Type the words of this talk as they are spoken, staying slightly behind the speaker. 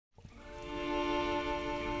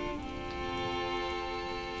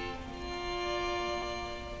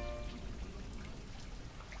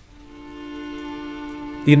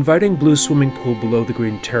The inviting blue swimming pool below the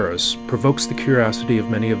green terrace provokes the curiosity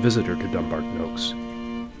of many a visitor to Dumbarton Oaks.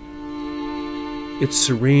 Its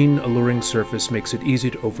serene, alluring surface makes it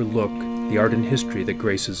easy to overlook the art and history that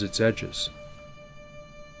graces its edges.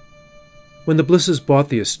 When the Blisses bought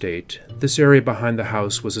the estate, this area behind the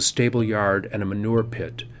house was a stable yard and a manure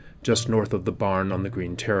pit just north of the barn on the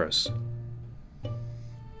green terrace.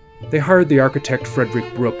 They hired the architect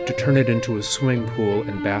Frederick Brooke to turn it into a swimming pool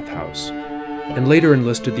and bathhouse, and later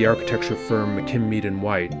enlisted the architecture firm McKim, Mead &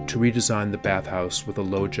 White to redesign the bathhouse with a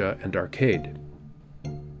loggia and arcade.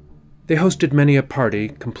 They hosted many a party,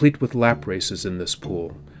 complete with lap races in this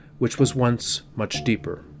pool, which was once much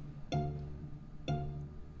deeper.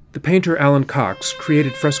 The painter Alan Cox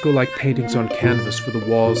created fresco-like paintings on canvas for the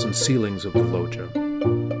walls and ceilings of the loggia.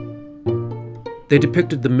 They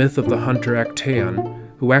depicted the myth of the hunter Actaeon,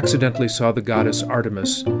 who accidentally saw the goddess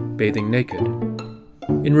Artemis bathing naked.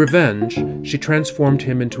 In revenge, she transformed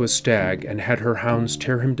him into a stag and had her hounds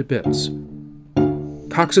tear him to bits.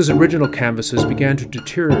 Cox's original canvases began to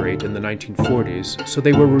deteriorate in the 1940s, so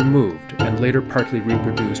they were removed and later partly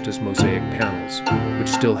reproduced as mosaic panels, which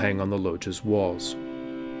still hang on the loggia's walls.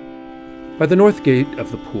 By the north gate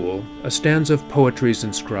of the pool, a stanza of poetry is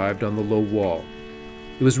inscribed on the low wall.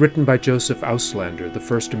 It was written by Joseph Auslander, the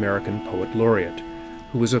first American poet laureate,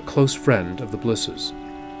 who was a close friend of the Blisses.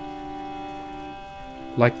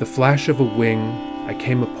 Like the flash of a wing, I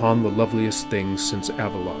came upon the loveliest things since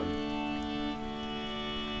Avalon.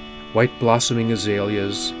 White blossoming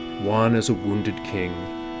azaleas, wan as a wounded king,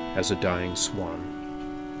 as a dying swan.